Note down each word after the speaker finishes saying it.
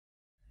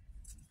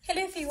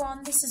Hello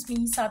everyone, this is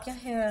me Sadia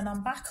here, and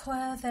I'm back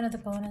with another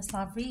bonus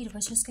love read,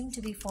 which is going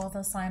to be for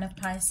the sign of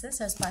Pisces,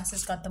 as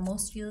Pisces got the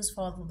most views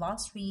for the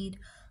last read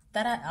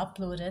that I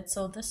uploaded.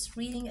 So this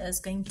reading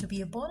is going to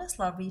be a bonus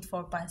love read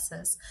for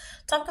Pisces.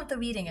 Topic of the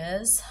reading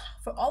is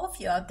for all of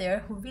you out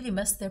there who really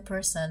miss their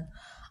person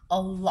a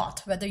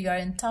lot, whether you're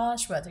in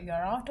touch, whether you're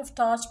out of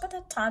touch, but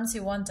at times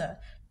you wonder,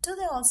 do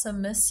they also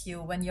miss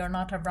you when you're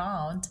not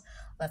around?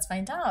 Let's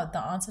find out the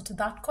answer to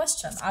that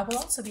question. I will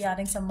also be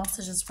adding some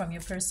messages from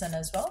your person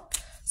as well.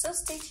 So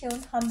stay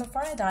tuned. And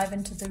before I dive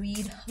into the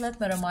read, let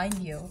me remind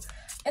you,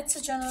 it's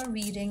a general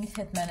reading.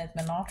 It may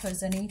not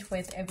resonate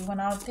with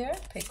everyone out there.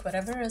 Pick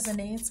whatever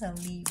resonates and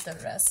leave the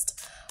rest.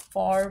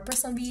 For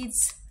personal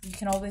reads, you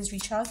can always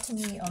reach out to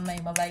me on my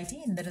email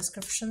ID in the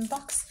description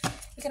box.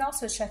 You can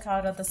also check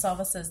out other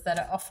services that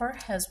I offer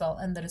as well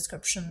in the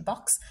description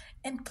box,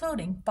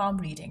 including palm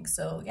reading.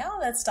 So yeah,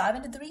 let's dive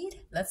into the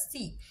read. Let's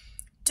see.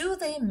 Do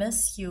they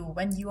miss you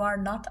when you are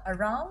not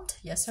around?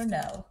 Yes or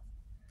no?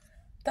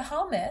 The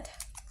Hermit,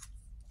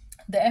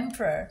 the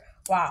Emperor.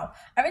 Wow.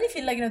 I really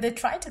feel like, they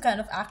try to kind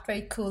of act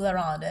very cool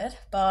around it,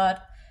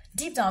 but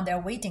deep down they're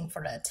waiting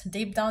for it.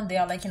 Deep down they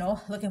are like,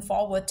 looking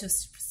forward to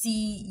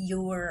see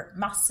your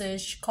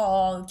message,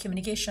 call,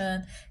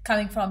 communication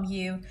coming from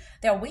you.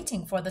 They are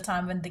waiting for the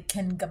time when they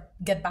can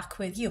get back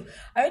with you.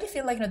 I really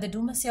feel like, they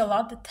do miss you a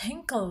lot. They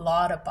think a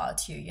lot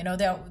about you.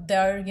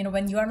 They're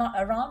when you are not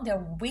around,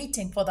 they're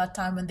waiting for that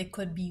time when they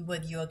could be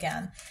with you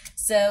again.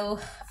 So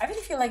I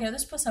really feel like,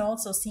 this person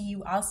also see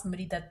you as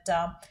somebody that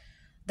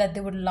that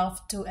they would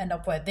love to end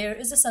up with. There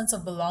is a sense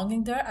of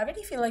belonging there. I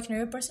really feel like,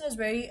 your person is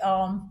very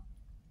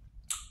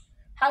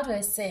how do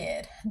I say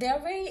it? They are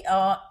very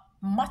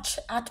much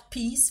at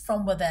peace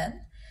from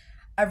within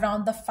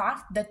around the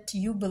fact that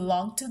you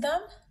belong to them.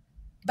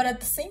 But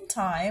at the same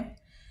time,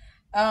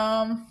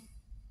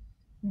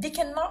 they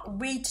cannot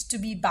wait to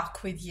be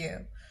back with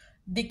you.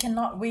 They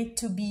cannot wait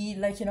to be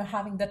like,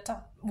 having that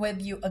time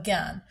with you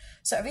again.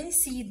 So I really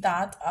see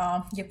that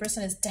your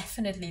person is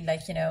definitely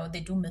like, they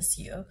do miss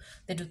you.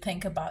 They do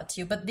think about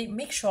you, but they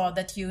make sure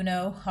that,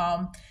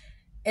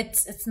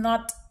 it's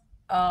not...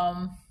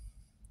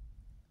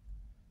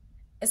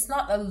 it's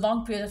not a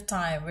long period of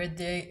time where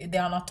they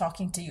are not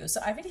talking to you. So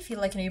I really feel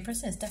like, your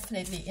person is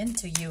definitely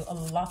into you a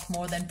lot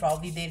more than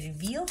probably they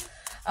reveal.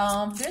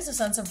 There's a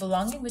sense of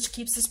belonging which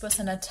keeps this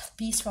person at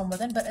peace from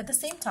within. But at the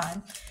same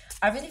time,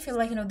 I really feel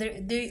like,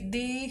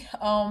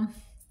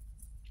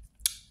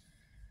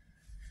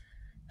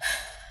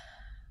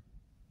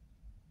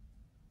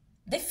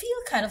 they feel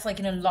kind of like,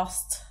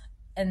 lost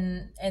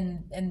in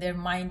their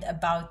mind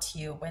about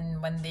you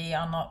when they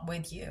are not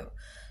with you.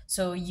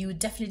 So you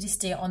definitely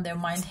stay on their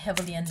mind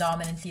heavily and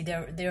dominantly.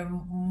 Their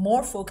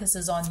more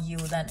focuses on you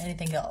than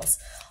anything else.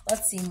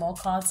 Let's see more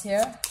cards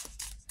here.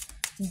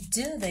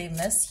 Do they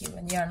miss you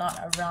when you're not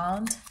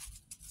around?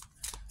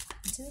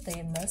 Do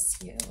they miss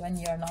you when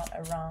you're not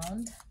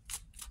around?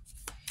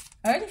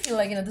 I really feel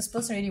like, this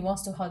person really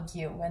wants to hug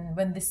you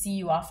when they see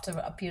you after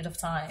a period of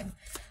time.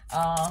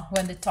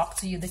 When they talk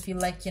to you, they feel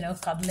like,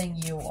 cuddling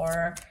you,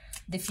 or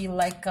they feel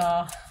like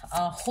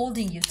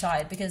holding you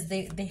tight because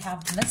they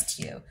have missed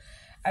you.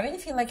 I really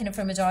feel like,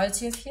 for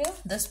majority of you,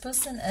 this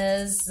person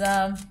is...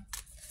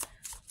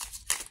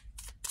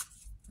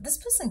 this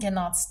person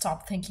cannot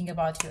stop thinking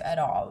about you at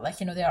all. Like,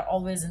 they are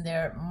always in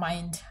their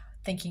mind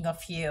thinking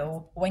of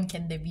you. When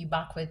can they be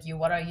back with you?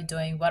 What are you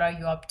doing? What are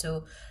you up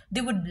to? They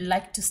would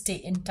like to stay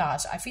in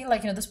touch. I feel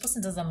like, this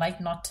person doesn't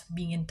like not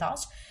being in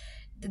touch.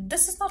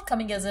 This is not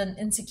coming as an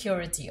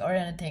insecurity or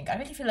anything. I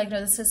really feel like,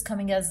 this is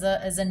coming as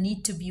a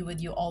need to be with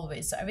you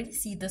always. So I really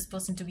see this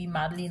person to be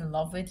madly in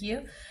love with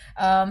you.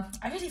 I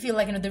really feel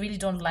like, they really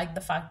don't like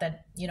the fact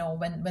that,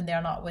 when they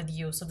are not with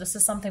you. So this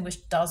is something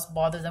which does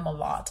bother them a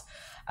lot.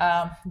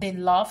 They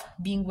love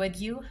being with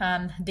you,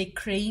 and they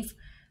crave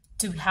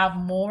to have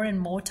more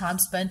and more time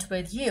spent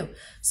with you.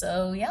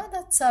 So yeah,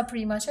 that's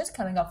pretty much it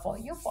coming up for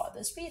you for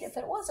this read. If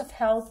it was of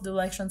help, do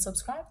like and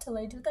subscribe till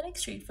I do the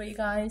next read for you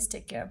guys.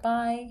 Take care.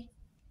 Bye.